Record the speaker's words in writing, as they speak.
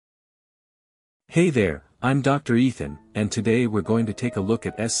Hey there, I'm Dr. Ethan, and today we're going to take a look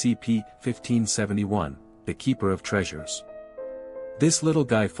at SCP-1571, the Keeper of Treasures. This little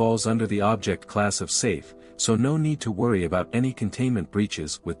guy falls under the object class of safe, so no need to worry about any containment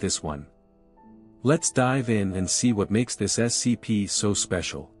breaches with this one. Let's dive in and see what makes this SCP so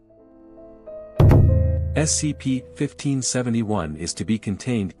special. SCP-1571 is to be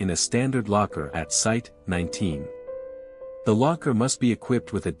contained in a standard locker at Site-19. The locker must be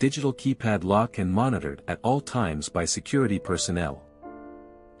equipped with a digital keypad lock and monitored at all times by security personnel.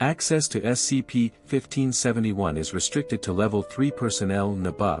 Access to SCP-1571 is restricted to Level 3 personnel and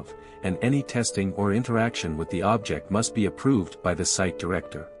above, and any testing or interaction with the object must be approved by the site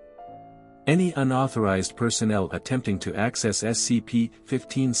director. Any unauthorized personnel attempting to access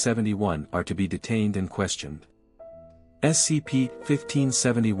SCP-1571 are to be detained and questioned.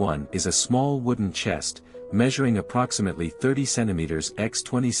 SCP-1571 is a small wooden chest, measuring approximately 30 cm x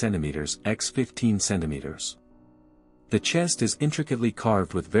 20 cm x 15 cm. The chest is intricately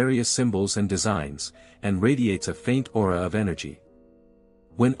carved with various symbols and designs, and radiates a faint aura of energy.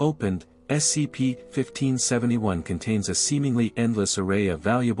 When opened, SCP-1571 contains a seemingly endless array of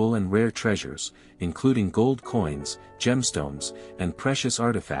valuable and rare treasures, including gold coins, gemstones, and precious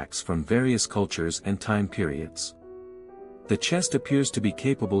artifacts from various cultures and time periods. The chest appears to be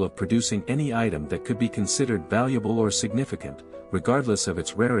capable of producing any item that could be considered valuable or significant, regardless of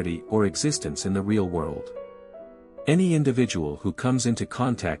its rarity or existence in the real world. Any individual who comes into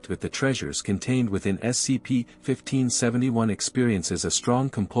contact with the treasures contained within SCP-1571 experiences a strong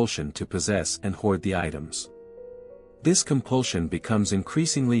compulsion to possess and hoard the items. This compulsion becomes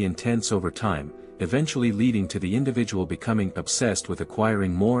increasingly intense over time, eventually leading to the individual becoming obsessed with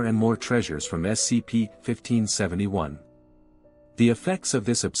acquiring more and more treasures from SCP-1571. The effects of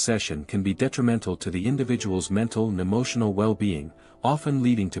this obsession can be detrimental to the individual's mental and emotional well-being, often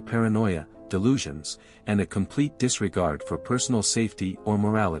leading to paranoia, delusions, and a complete disregard for personal safety or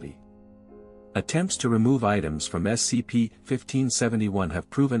morality. Attempts to remove items from SCP-1571 have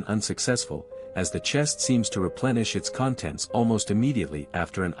proven unsuccessful, as the chest seems to replenish its contents almost immediately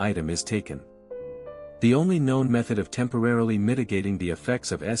after an item is taken. The only known method of temporarily mitigating the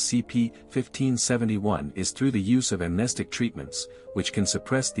effects of SCP-1571 is through the use of amnestic treatments, which can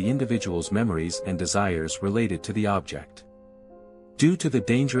suppress the individual's memories and desires related to the object. Due to the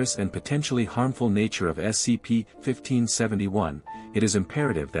dangerous and potentially harmful nature of SCP-1571, it is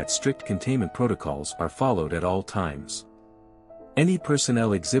imperative that strict containment protocols are followed at all times. Any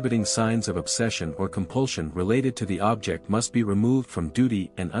personnel exhibiting signs of obsession or compulsion related to the object must be removed from duty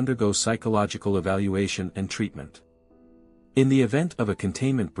and undergo psychological evaluation and treatment. In the event of a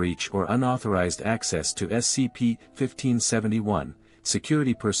containment breach or unauthorized access to SCP-1571,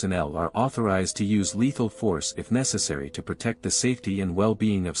 security personnel are authorized to use lethal force if necessary to protect the safety and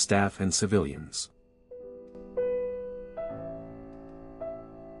well-being of staff and civilians.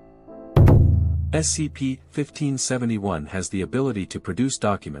 SCP-1571 has the ability to produce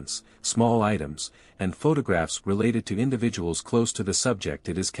documents, small items, and photographs related to individuals close to the subject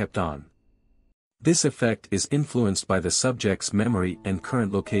it is kept on. This effect is influenced by the subject's memory and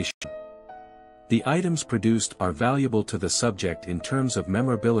current location. The items produced are valuable to the subject in terms of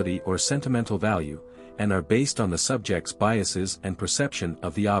memorability or sentimental value, and are based on the subject's biases and perception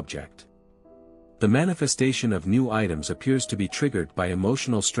of the object. The manifestation of new items appears to be triggered by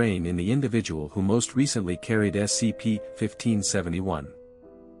emotional strain in the individual who most recently carried SCP-1571.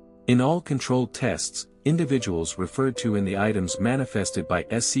 In all controlled tests, individuals referred to in the items manifested by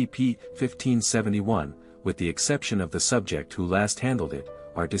SCP-1571, with the exception of the subject who last handled it,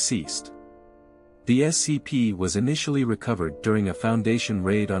 are deceased. The SCP was initially recovered during a Foundation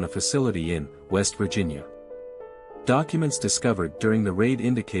raid on a facility in West Virginia. Documents discovered during the raid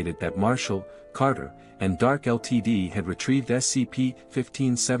indicated that Marshall, Carter, and Dark Ltd had retrieved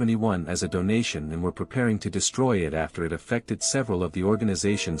SCP-1571 as a donation and were preparing to destroy it after it affected several of the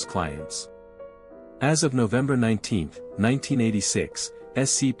organization's clients. As of November 19, 1986,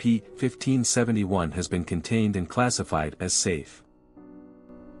 SCP-1571 has been contained and classified as safe.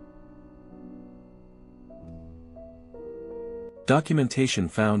 Documentation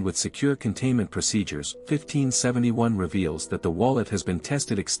found with secure containment procedures 1571 reveals that the wallet has been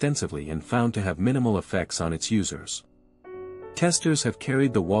tested extensively and found to have minimal effects on its users. Testers have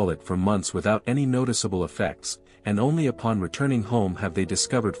carried the wallet for months without any noticeable effects, and only upon returning home have they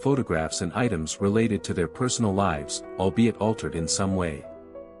discovered photographs and items related to their personal lives, albeit altered in some way.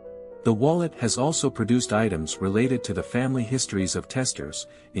 The wallet has also produced items related to the family histories of testers,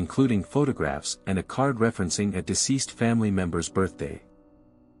 including photographs and a card referencing a deceased family member's birthday.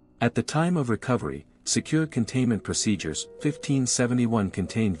 At the time of recovery, Secure containment procedures. 1571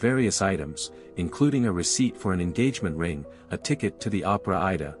 contained various items, including a receipt for an engagement ring, a ticket to the Opera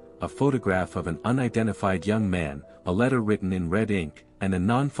Ida, a photograph of an unidentified young man, a letter written in red ink, and a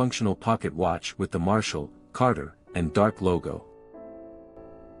non-functional pocket watch with the Marshall, Carter, and Dark logo.